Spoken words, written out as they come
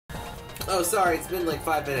Oh, sorry, it's been like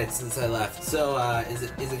 5 minutes since I left. So, is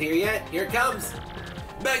it here yet? Here it comes!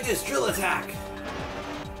 Magnus Drill Attack!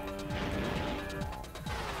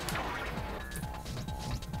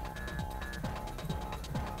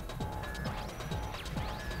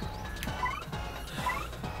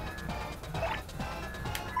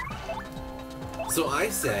 So I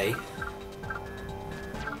say...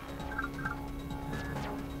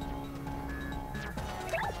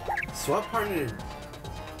 swap partner to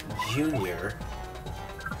Junior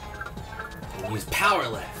and use Power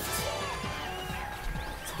Lift.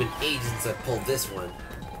 It's been ages since I pulled this one.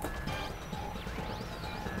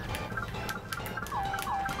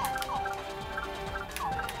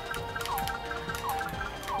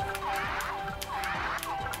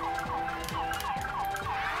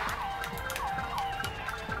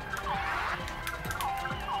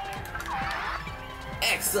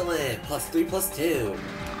 Excellent! +3, +2.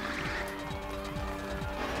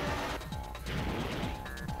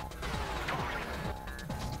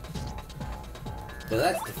 So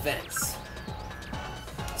that's defense.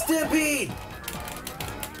 Stampede!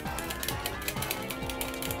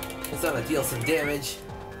 That's gonna deal some damage.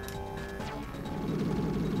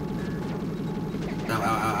 Ow, ow,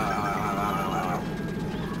 ow, ow, ow, ow, ow, ow.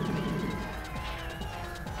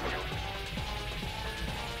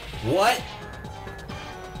 What?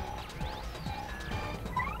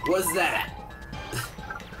 What's that?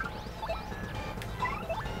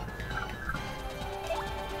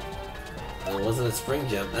 Well, it wasn't a spring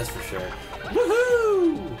jump, that's for sure.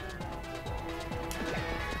 Woohoo!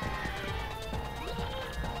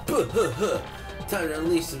 Time to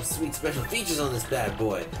unleash some sweet special features on this bad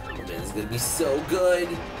boy. Oh man, this is gonna be so good.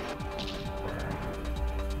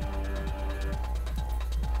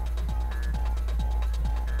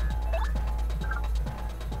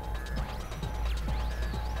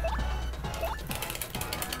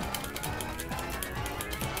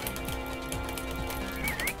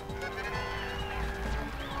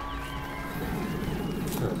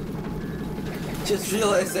 Just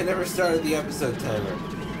realized I never started the episode timer.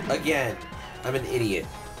 Again, I'm an idiot.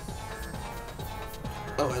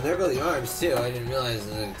 Oh, and there go the arms too. I didn't realize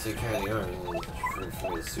that I took care of the arms.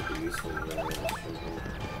 For me, it's super useful.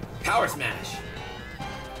 Power Smash!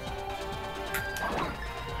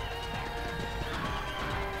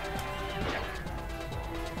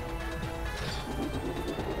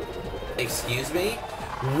 Excuse me?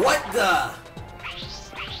 What the?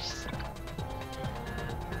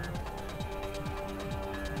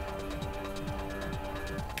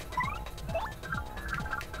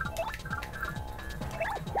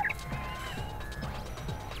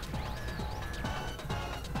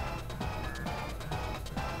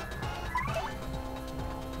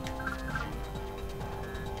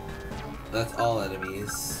 That's all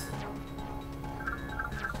enemies.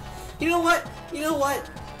 You know what? You know what?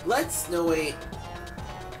 Let's... no, wait.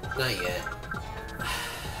 Not yet.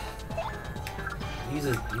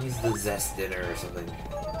 Use the Zest dinner or something.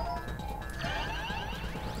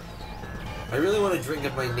 I really want to drink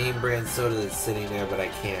up my name brand soda that's sitting there, but I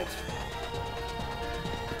can't.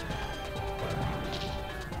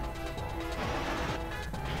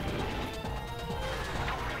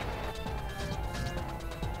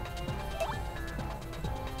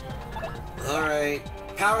 Alright,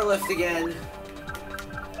 power lift again.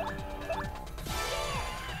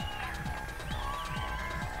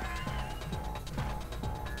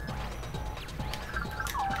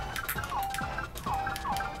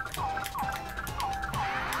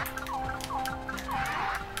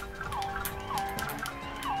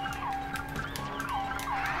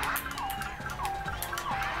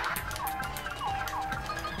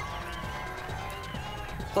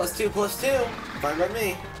 +2, +2. Fine by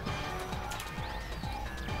me.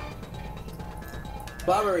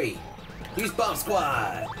 Bombery! Use Bomb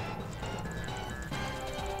Squad!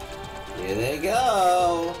 Here they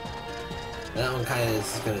go! That one kind of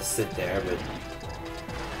is gonna sit there, but...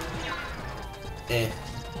 eh.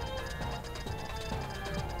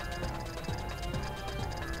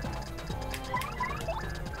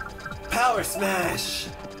 Power Smash!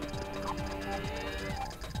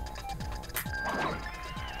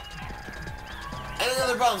 And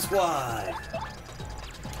another Bomb Squad!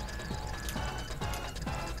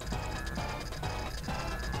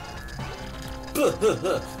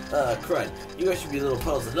 Crud. You guys should be a little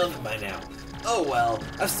puzzled enough by now. Oh well,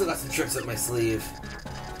 I've still got some tricks up my sleeve.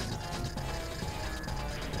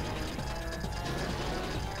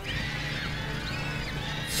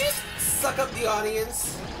 Just suck up the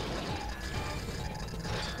audience.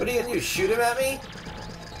 What are you gonna do, shoot him at me?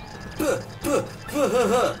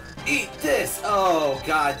 Eat this! Oh,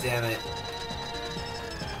 god damn it.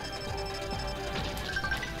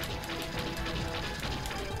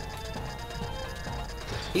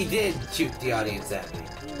 He did shoot the audience at me.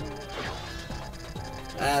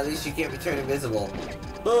 At least you can't be turned invisible.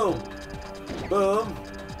 Boom! Boom!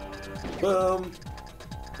 Boom!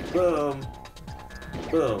 Boom!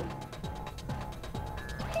 Boom!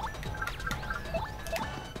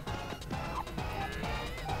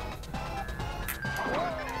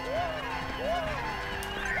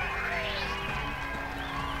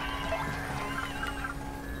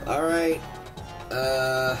 Alright.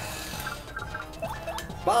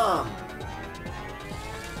 Bomb!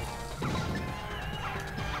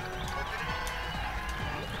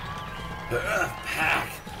 Hack!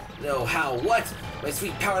 No, how? What? My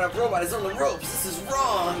sweet powered-up robot is on the ropes! This is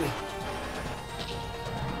wrong!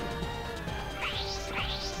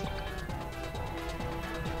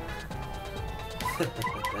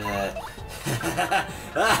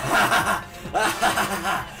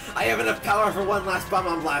 I have enough power for one last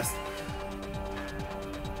bomb blast!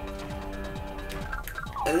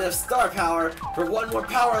 And enough star power for one more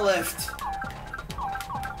power lift!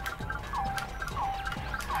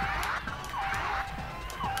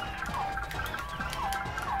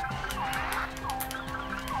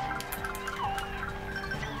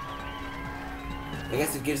 I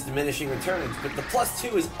guess it gives diminishing returns, but the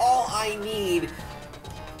 +2 is all I need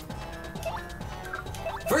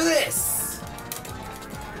for this!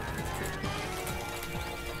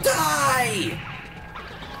 Die!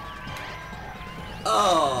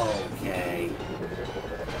 Okay.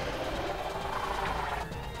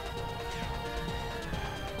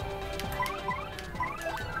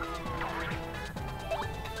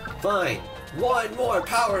 Fine. One more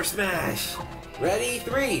power smash! Ready?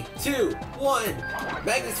 3, 2, 1!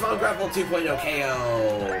 Magnet Spawn Grapple 2.0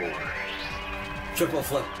 KO! Triple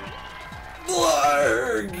flip.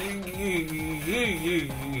 Blarg!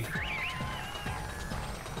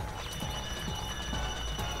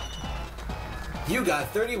 You got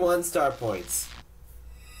 31 star points.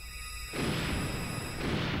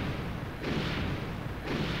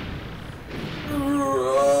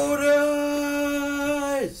 Rhodas!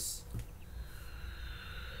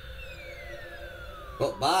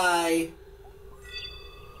 Well, bye!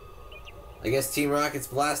 I guess Team Rocket's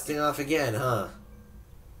blasting off again, huh?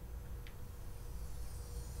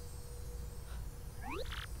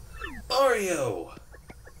 Mario!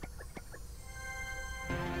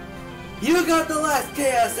 You got the last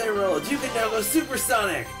Chaos Emerald! You can now go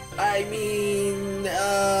supersonic! I mean,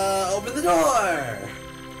 open the door!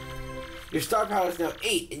 Your star power is now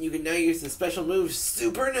 8, and you can now use the special move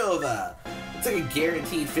Supernova! It's like a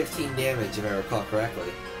guaranteed 15 damage, if I recall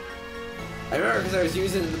correctly. I remember because I was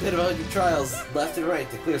using it in the Pit of 100 Trials left and right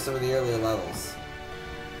to clear some of the earlier levels.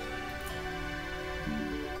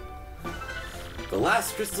 The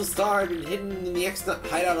last crystal star had been hidden in the X-Nut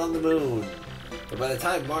hideout on the moon. But by the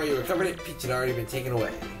time Mario recovered it, Peach had already been taken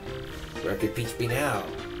away. Where could Peach be now?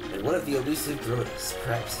 And what of the elusive Brodus?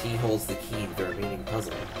 Perhaps he holds the key to the remaining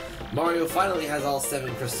puzzle. Mario finally has all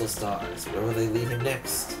 7 crystal stars. Where will they lead him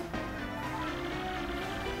next?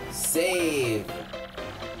 Save!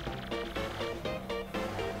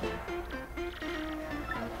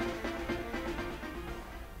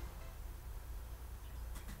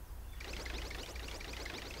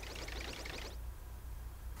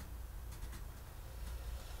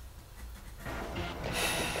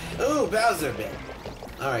 Ooh, Bowser bit.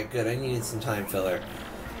 Alright, good. I needed some time filler.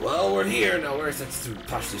 Well, we're here. Now where's that stupid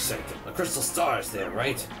Poshly Sanctum? A crystal star's there,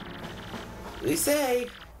 right? They say.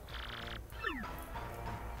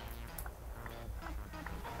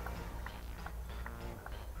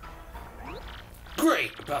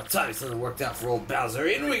 Great! About time something worked out for old Bowser.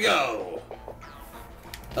 In we go!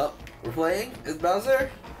 Oh, we're playing as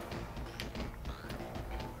Bowser?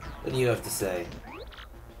 What do you have to say?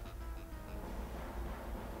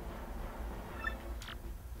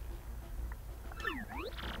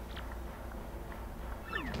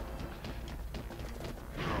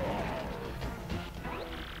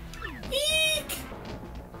 Eek!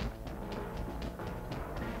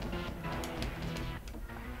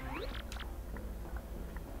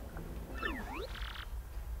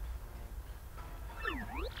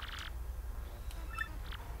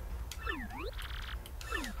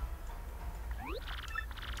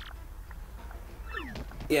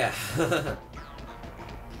 Yeah.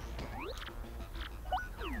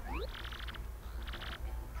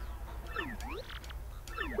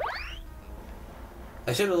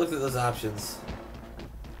 I should have looked at those options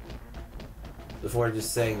before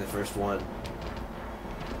just saying the first one.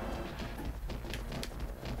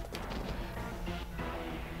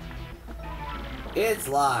 It's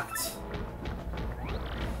locked.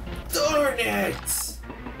 Darn it!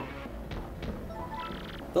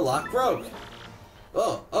 The lock broke.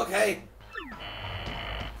 Oh, okay.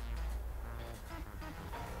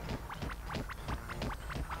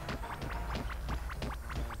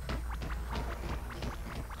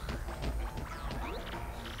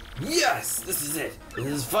 Yes! This is it! This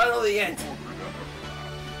is finally it!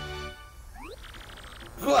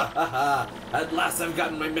 At last I've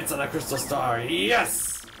gotten my mitts on a crystal star!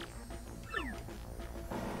 Yes!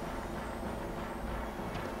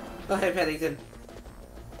 Oh, hey, Paddington.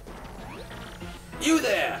 You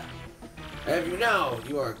there! I have you now!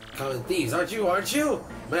 You are common thieves, aren't you? Aren't you?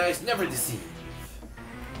 My eyes never deceive.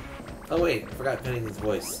 Oh wait, I forgot Paddington's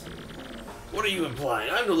voice. What are you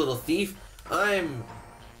implying? I'm the little thief. I'm...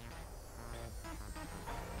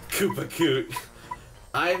 Koopa Coot.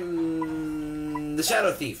 I'm... the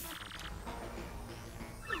Shadow Thief.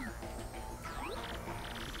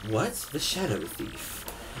 What? The Shadow Thief?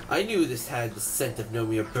 I knew this had the scent of no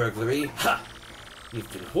mere burglary. Ha!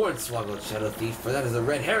 You've been hornswoggled, Shadow Thief, for that is a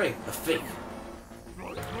red herring. A fake.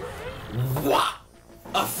 What?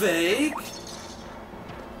 A fake?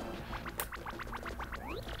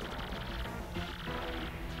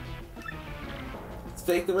 It's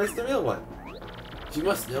fake, the where's the real one? You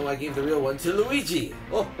must know I gave the real one to Luigi!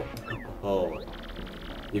 Oh.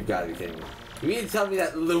 You've got to be kidding me. You mean to tell me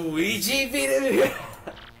that Luigi beat him?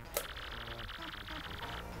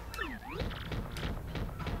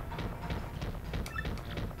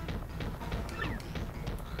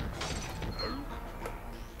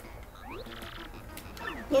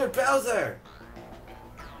 Lord Bowser!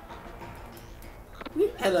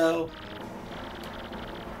 Hello.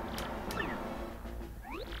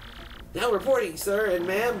 Now reporting, sir and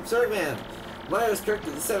ma'am. Sir, ma'am. Mario's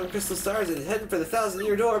corrected the 7 crystal stars and is heading for the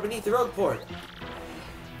 1,000-year door beneath the road port.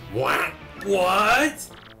 What? What?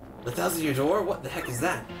 The 1,000-year door? What the heck is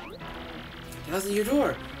that? 1,000-year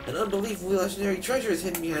door. An unbelievably legendary treasure is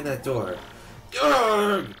hidden behind that door.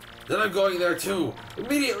 Ugh! Then I'm going there too.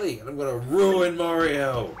 Immediately. And I'm going to ruin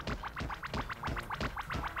Mario.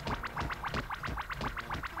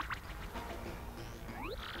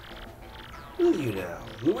 Will you now?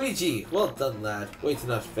 Luigi! Well done, lad. Way to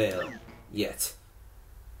not fail. Yet.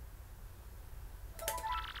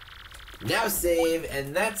 Now save,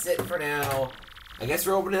 and that's it for now. I guess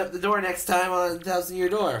we're opening up the door next time on 1,000-year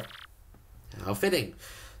door. How fitting.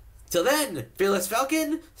 Till then, Fearless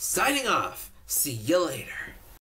Falcon, signing off. See you later.